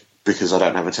aired, because I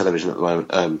don't have a television at the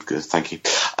moment. Thank you.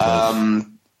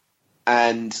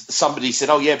 And somebody said,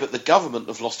 "Oh yeah, but the government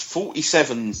have lost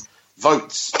 47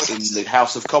 votes in the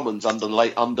House of Commons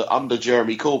under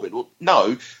Jeremy Corbyn." Well,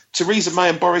 no, Theresa May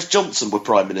and Boris Johnson were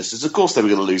prime ministers. Of course, they were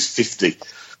going to lose 50.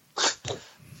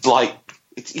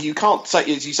 You can't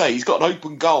say, as you say, he's got an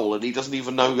open goal and he doesn't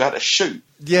even know how to shoot.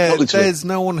 Yeah, there's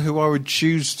no one who I would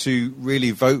choose to really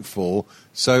vote for,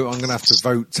 so I'm going to have to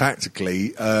vote tactically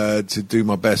to do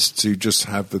my best to just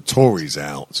have the Tories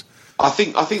out. I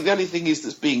think the only thing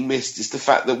that's being missed is the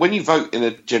fact that when you vote in a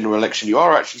general election, you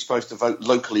are actually supposed to vote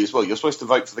locally as well. You're supposed to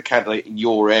vote for the candidate in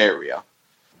your area,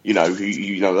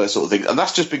 that sort of thing. And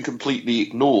that's just been completely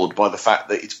ignored by the fact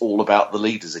that it's all about the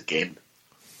leaders again.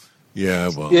 Yeah,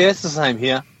 well, yeah, it's the same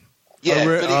here. Yeah,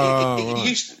 but it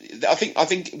used to, I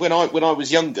think when I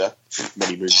was younger,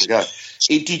 many moons ago,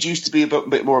 it did used to be a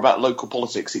bit more about local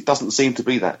politics. It doesn't seem to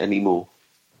be that anymore.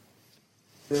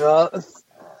 Yeah.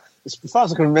 As far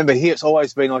as I can remember, here it's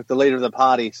always been like the leader of the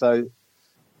party. So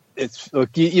it's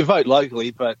like you vote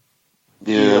locally, but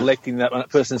you're electing that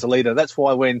person as a leader. That's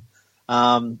why when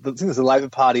the Labor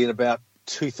Party in about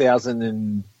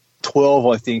 2012,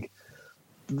 I think,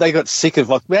 they got sick of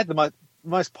we had the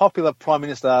most popular prime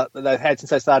minister that they've had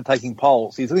since they started taking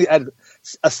polls. He's had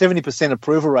a 70%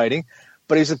 approval rating,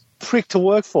 but he's a prick to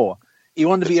work for. He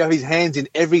wanted to be his hands in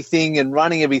everything and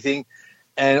running everything.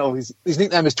 And his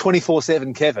nickname is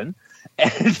 24/7 Kevin,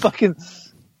 and fucking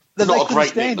they couldn't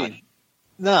stand him.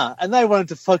 Nah, and they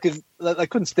wanted to they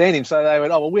couldn't stand him, so they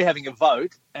went, "Oh well, we're having a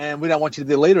vote, and we don't want you to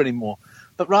be the leader anymore."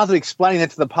 But rather than explaining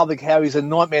that to the public how he's a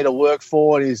nightmare to work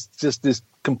for and he's just this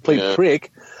complete prick,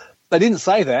 they didn't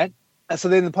say that. And so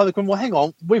then the public went, "Well, hang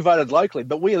on, we voted locally,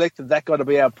 but we elected that guy to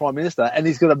be our prime minister, and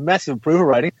he's got a massive approval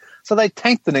rating." So they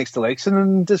tanked the next election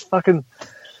and just fucking.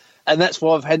 and that's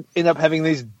why I've ended up having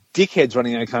these dickheads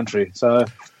running our country. So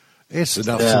it's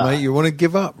enough to make you want to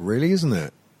give up, really, isn't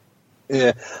it?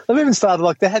 Yeah, they've even started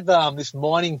they had this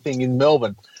mining thing in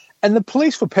Melbourne, and the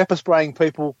police were pepper spraying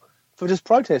people for just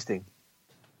protesting.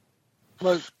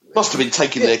 Like, must have been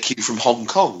taking their cue from Hong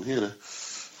Kong, you know.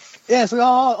 Yeah, it's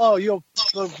like, you're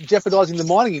jeopardising the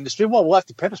mining industry. Well, we'll have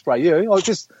to pepper spray you.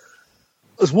 This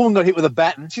woman got hit with a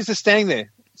baton. She's just standing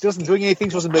there. She wasn't doing anything.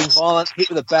 She wasn't being violent. Hit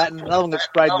with a baton. Another one got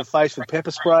sprayed in the face with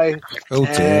pepper spray. Oh,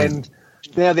 dear. And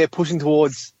now they're pushing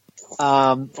towards,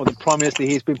 or the Prime Minister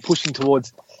here has been pushing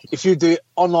towards, if you do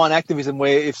online activism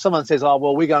where if someone says,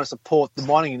 we're going to support the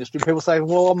mining industry, people say,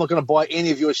 well, I'm not going to buy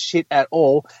any of your shit at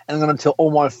all, and I'm going to tell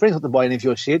all my friends not to buy any of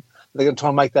your shit. They're going to try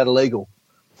and make that illegal.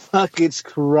 Fuck, it's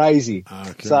crazy.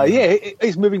 Okay. So,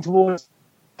 he's moving towards,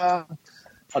 I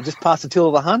just passed the till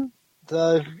of the Hun,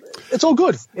 so it's all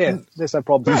good. Yeah, there's no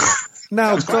problem.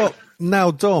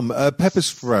 Now, Dom, pepper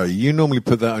spray, you normally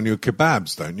put that on your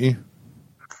kebabs, don't you?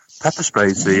 Pepper spray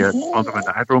is the condiment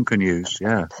that everyone can use.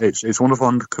 Yeah, it's wonderful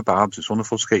on kebabs. It's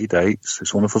wonderful to get your dates.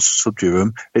 It's wonderful to subdue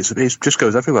them. It just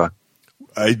goes everywhere.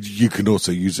 You can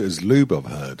also use it as lube, I've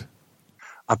heard.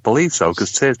 I believe so,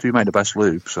 because tears do make the best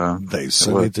lube. So they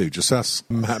certainly do. Just ask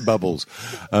Matt Bubbles.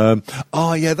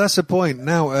 That's the point.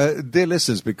 Now, dear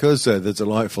listeners, because the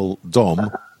delightful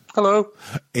Dom, hello,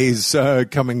 is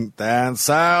coming down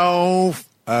south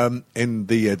in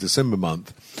the December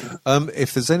month.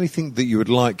 If there's anything that you would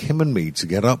like him and me to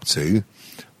get up to,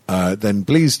 then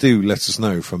please do let us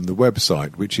know from the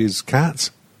website, which is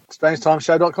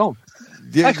strangetimeshow.com.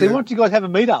 Yeah, actually, why don't you guys have a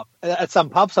meet-up at some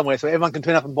pub somewhere so everyone can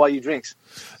turn up and buy you drinks?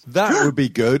 That would be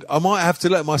good. I might have to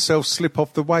let myself slip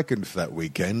off the wagon for that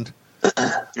weekend.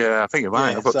 Yeah, I think you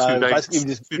might. Yeah, I've got 2 days.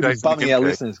 Basically, just bumming our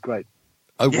listeners. Great.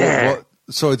 Oh, yeah. What?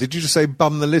 Sorry, did you just say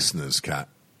bum the listeners, Kat?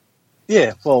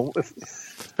 Yeah, well, if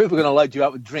people are going to load you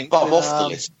up with drinks... Bum off the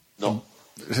list. No.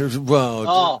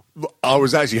 Well, I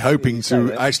was actually hoping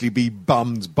to actually be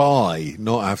bummed by,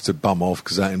 not have to bum off,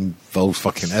 because that involves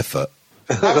fucking effort.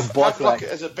 Have like it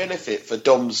as a benefit for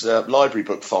Dom's library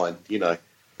book fine, you know.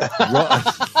 Right.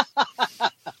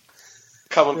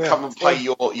 Come and pay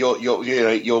your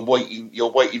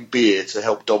waiting beer to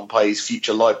help Dom pay his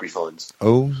future library fines.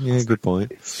 Oh, yeah, good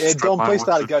point. Yeah, Dom, please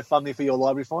start a GoFundMe for your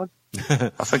library fine.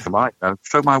 I think I might.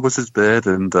 Stroke my wizard's beard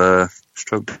and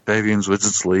stroke Davian's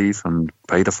wizard's sleeve and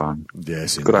pay the fine.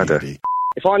 Yes, good idea.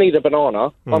 If I need a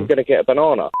banana, I'm going to get a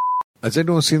banana. Has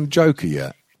anyone seen the Joker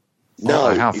yet? No,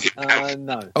 I have.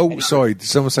 No. Oh, sorry. Did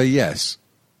someone say yes?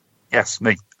 Yes,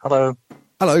 me. Hello.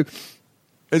 Hello.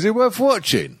 Is it worth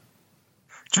watching?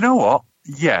 Do you know what?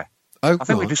 Yeah. Oh, I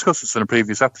think we discussed this in a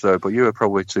previous episode, but you were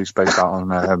probably too spaced out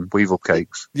on Weevil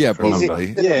cakes. Yeah, probably.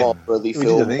 Is it cinema-worthy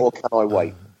film, or can I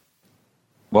wait?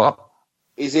 What?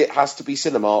 Is it has to be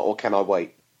cinema, or can I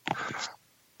wait?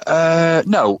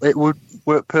 No, it would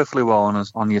work perfectly well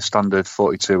on your standard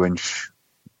 42-inch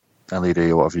LED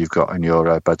or whatever you've got in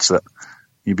your bed set.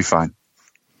 You'd be fine.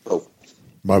 Oh.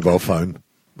 Mobile phone.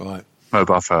 Right.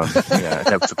 Mobile phone, yeah,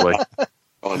 inevitably.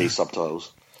 I need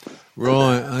subtitles.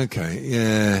 Right, okay,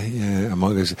 yeah. I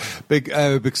might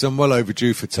go because I'm well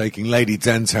overdue for taking Lady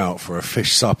Dent out for a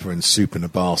fish supper and soup in a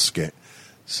basket.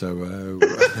 So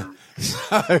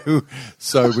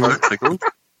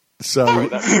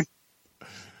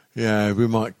we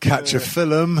might catch a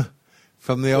film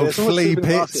from the old flea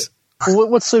pit.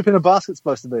 What's soup in a basket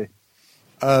supposed to be?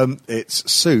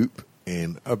 It's soup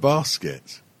in a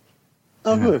basket.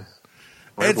 Oh, good.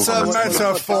 It's a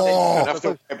metaphor. You don't have to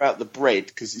worry about the bread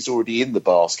because it's already in the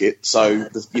basket, so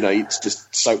it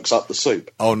just soaks up the soup.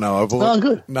 Oh no, I've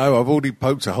already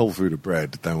poked a hole through the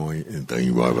bread. Don't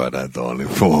you worry about that, darling.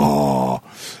 Oh,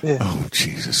 yeah. Oh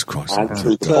Jesus Christ! And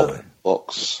through the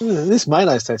box. This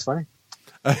mayonnaise tastes funny.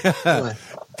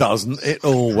 Doesn't it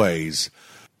always?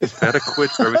 I had a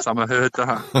quid for every time I heard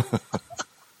that.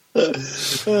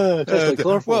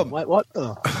 Wait, what?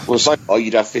 Oh. Well, so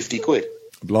you'd have 50 quid.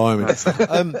 Blimey.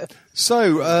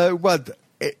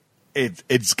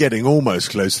 It's getting almost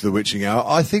close to the witching hour.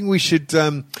 I think we should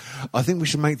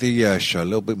make the show a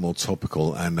little bit more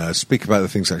topical and speak about the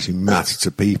things that actually matter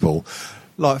to people,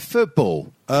 like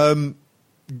football.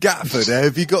 Gatford,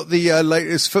 have you got the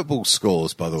latest football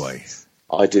scores, by the way?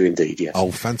 I do indeed, yes. Oh,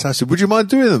 fantastic. Would you mind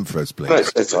doing them for us, please? No,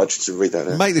 I just read that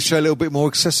out. Make the show a little bit more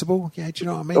accessible. Yeah, do you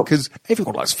know what I mean? Because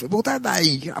everyone likes football, don't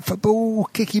they? Football,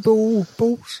 kicky ball,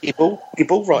 balls. Kicky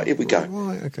ball, right, here we go.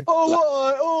 Right, okay.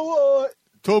 All right.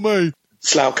 Tommy.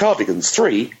 Slough Cardigans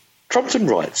 3, Trumpton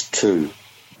Riots 2,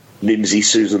 Lindsay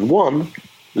Susan 1,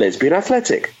 Lesbian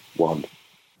Athletic 1,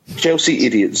 Chelsea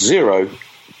Idiots 0,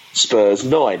 Spurs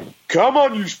 9. Come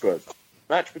on, you Spurs.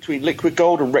 match between Liquid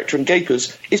Gold and Rector and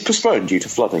Gapers is postponed due to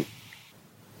flooding.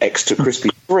 Exeter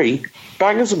Crispy 3,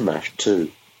 Bangers and Mash 2.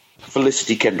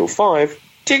 Felicity Kendall 5,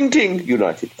 Ting Ting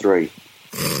United 3.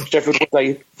 Sheffield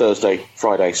Wednesday, Thursday,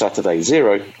 Friday, Saturday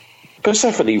 0.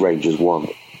 Persephone Rangers 1.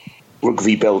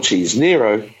 Rugby Belcheese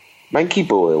Nero, Manky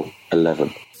Boyle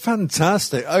 11.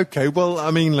 Fantastic. Okay, well,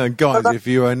 I mean, guys, if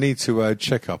you need to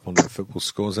check up on the football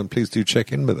scores, then please do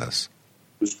check in with us.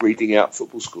 Was reading out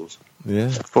football scores. Yeah.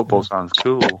 Football sounds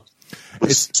cool.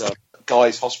 It's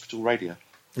Guy's Hospital Radio.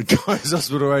 Guys,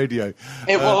 Hospital Radio.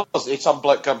 It was. It's some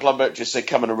bloke come plumber just said,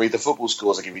 come in and read the football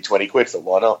scores. I'll give you 20 quid. So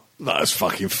why not? That's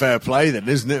fucking fair play then,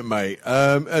 isn't it, mate?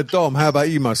 Dom, how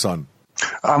about you, my son?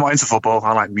 I'm not into football.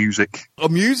 I like music. Oh,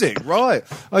 music, right.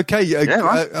 Okay. Yeah,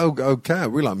 right. Okay.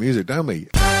 We like music, don't we?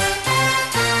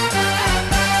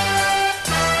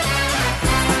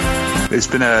 It's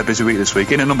been a busy week this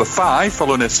week. In at number 5,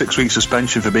 following a 6-week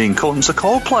suspension for being cunts, a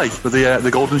Coldplay with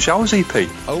the Golden Showers EP.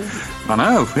 Oh. I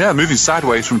know. Yeah, moving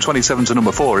sideways from 27 to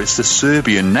number 4, it's the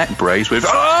Serbian Neck Brace with...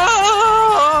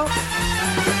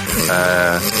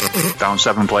 down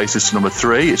 7 places to number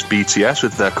 3, it's BTS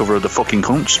with their cover of the fucking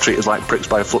cunts, treated like pricks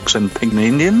by Flux and Pink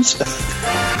Indians.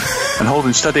 And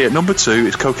holding steady at number 2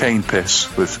 is Cocaine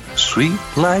Piss with Sweet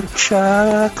Like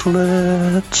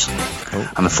Chocolate.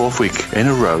 Oh. And the 4th week in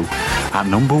a row at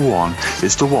number 1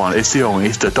 is the one, it's the only,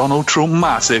 it's the Donald Trump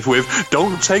Massive with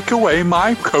Don't Take Away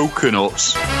My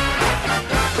Coconuts.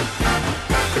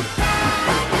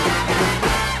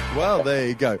 Well, there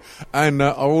you go. And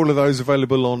are all of those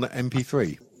available on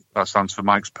MP3? That stands for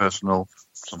Mike's personal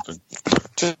something.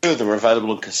 2 of them are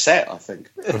available on cassette, I think.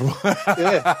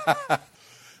 Yeah.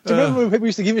 Do you remember when people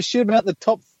used to give a shit about the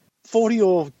top 40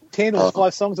 or 10 or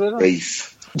 5 songs or whatever?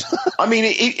 Beef. I mean,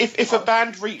 if a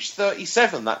band reached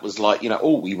 37, that was like,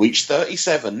 we reached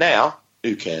 37 now.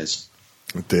 Who cares?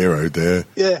 Oh dear, oh dear.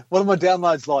 Yeah, one of my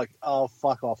downloads like, oh,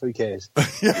 fuck off, who cares?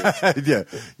 yeah,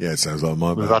 it sounds like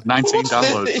my We've bad. had 19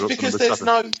 downloads. It's because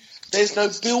there's no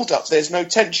build-up, there's no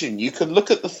tension. You can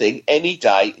look at the thing any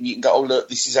day and you can go, oh, look,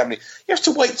 this is how many... You have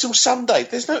to wait till Sunday.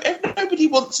 Nobody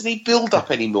wants any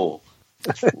build-up anymore.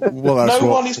 Well, no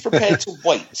one is prepared to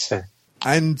wait.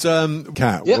 And,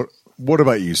 Kat, Yep. what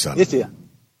about you, son? Yes, dear.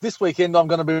 This weekend I'm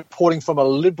going to be reporting from a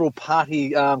Liberal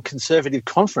Party Conservative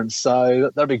conference,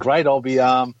 so that'll be great. I'll be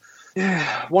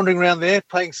wandering around there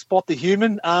playing Spot the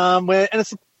Human, and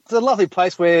it's a lovely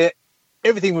place where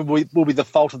everything will be the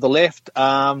fault of the left,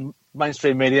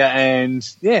 mainstream media, and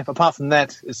apart from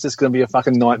that, it's just going to be a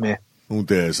fucking nightmare. Oh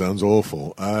dear, sounds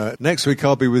awful. Next week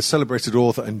I'll be with celebrated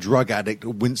author and drug addict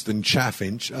Winston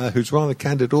Chaffinch, whose rather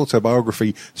candid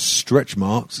autobiography Stretch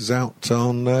Marks is out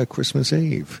on Christmas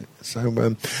Eve.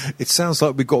 So it sounds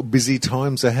like we've got busy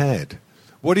times ahead.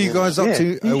 What are you guys up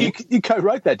to? You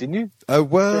co-wrote that, didn't you? I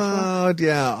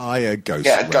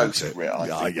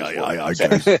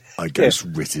ghostwritten it. I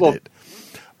ghost-written.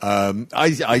 Some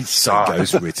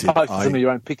of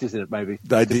your own pictures in it, maybe.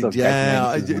 I did,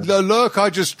 yeah. Look, I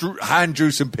just hand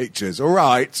drew some pictures. All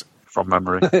right. From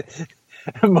memory.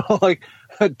 More like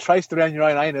traced around your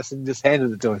own anus and just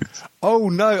handed it to him. Oh,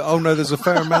 no, there's a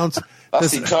fair amount. That's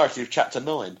the entirety of Chapter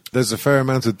 9. There's a fair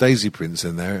amount of daisy prints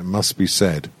in there, it must be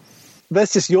said.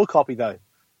 That's just your copy, though.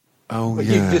 Oh, but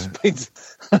yeah. You've just been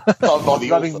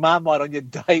rubbing Marmite on your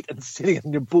date and sitting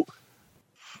in your book.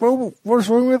 Well, what's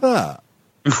wrong with that?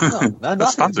 No,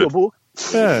 nothing. It's your book.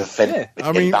 Yeah.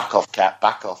 I mean, back off, Cat,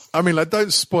 back off. I mean,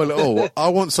 don't spoil it all. I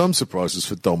want some surprises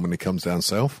for Dom when he comes down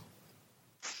south.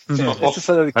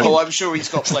 I'm sure he's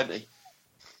got plenty.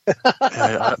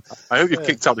 I hope you've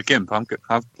kicked out the Gimp. I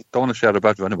don't want to share the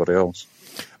bed with anybody else.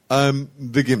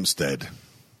 The Gimp's dead.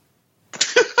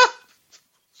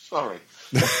 Sorry.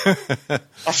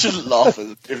 I shouldn't laugh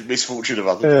at the misfortune of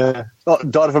others.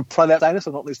 Died of a prolapsed anus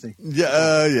or not listening?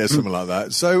 Yeah, something like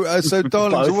that. So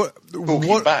darlings,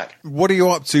 what are you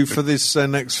up to for this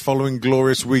next following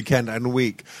glorious weekend and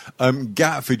week?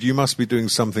 Gatford, you must be doing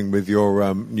something with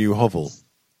your new hovel.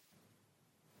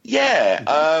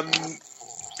 Yeah,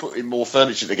 putting more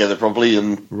furniture together probably,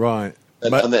 and right,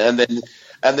 and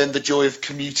then the joy of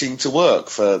commuting to work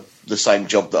for the same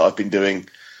job that I've been doing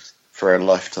for a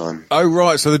lifetime. Oh,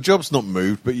 right. So the job's not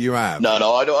moved, but you have. No.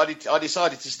 I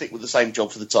decided to stick with the same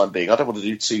job for the time being. I don't want to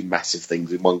do 2 massive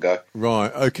things in one go.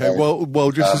 Right. Okay.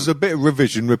 Well, just as a bit of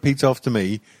revision, repeat after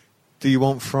me. Do you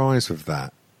want fries with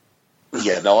that?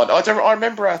 Yeah. No, I don't. I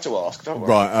remember how to ask. Don't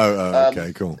worry. Right. Oh.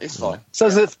 Okay. Cool. It's fine. So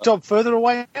is the job further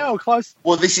away now or close?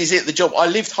 Well, this is it. The job. I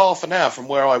lived half an hour from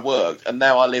where I worked, and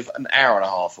now I live an hour and a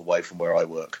half away from where I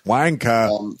work.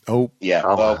 Wanker. Yeah.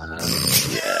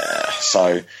 Yeah.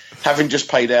 So, having just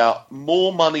paid out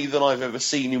more money than I've ever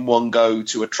seen in one go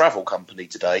to a travel company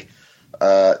today,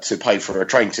 to pay for a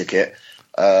train ticket.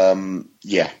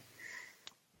 Yeah.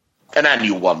 An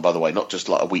annual one, by the way, not just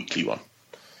like a weekly one.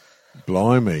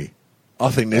 Blimey. I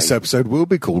think this episode will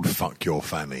be called Fuck Your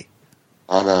Fanny.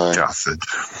 I know. Gafford.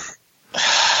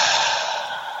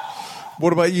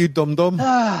 What about you, Dom Dom?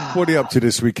 What are you up to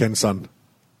this weekend, son?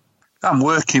 I'm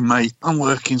working, mate. I'm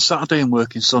working Saturday and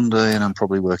working Sunday, and I'm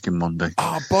probably working Monday.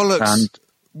 Ah, bollocks. And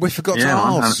we forgot to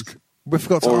ask. We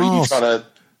forgot to Or are you ask. trying to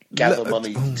gather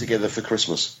money together for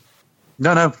Christmas?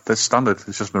 No, that's standard.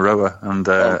 It's just my rota, and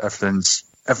everything's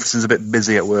a bit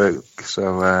busy at work.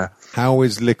 So, How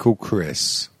is little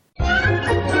Chris?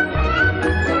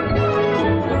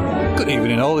 Good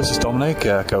evening, all. This is Dominic,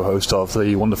 co-host of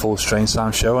the wonderful Strange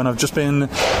Sound Show, and I've just been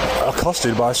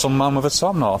accosted by some man with a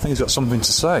somnol. I think he's got something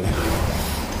to say.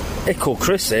 Ickle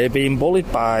Chris here being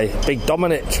bullied by Big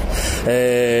Dominic.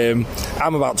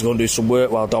 I'm about to go and do some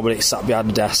work while Dominic's sat behind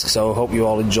the desk, so I hope you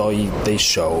all enjoy this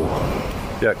show.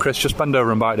 Yeah, Chris, just bend over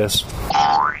and bite this.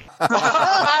 What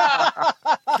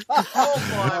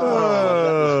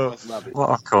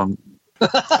a cunt.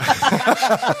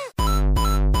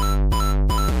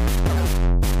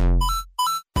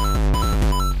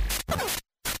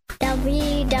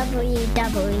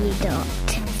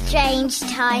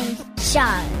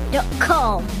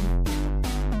 www.strangetimeshow.com.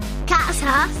 Catch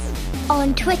us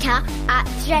on Twitter at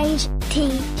Strange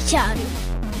Tea Show.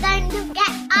 Don't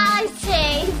forget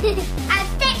iTunes and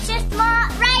Stitcher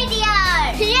Smart Radio.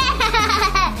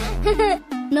 Yeah!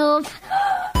 North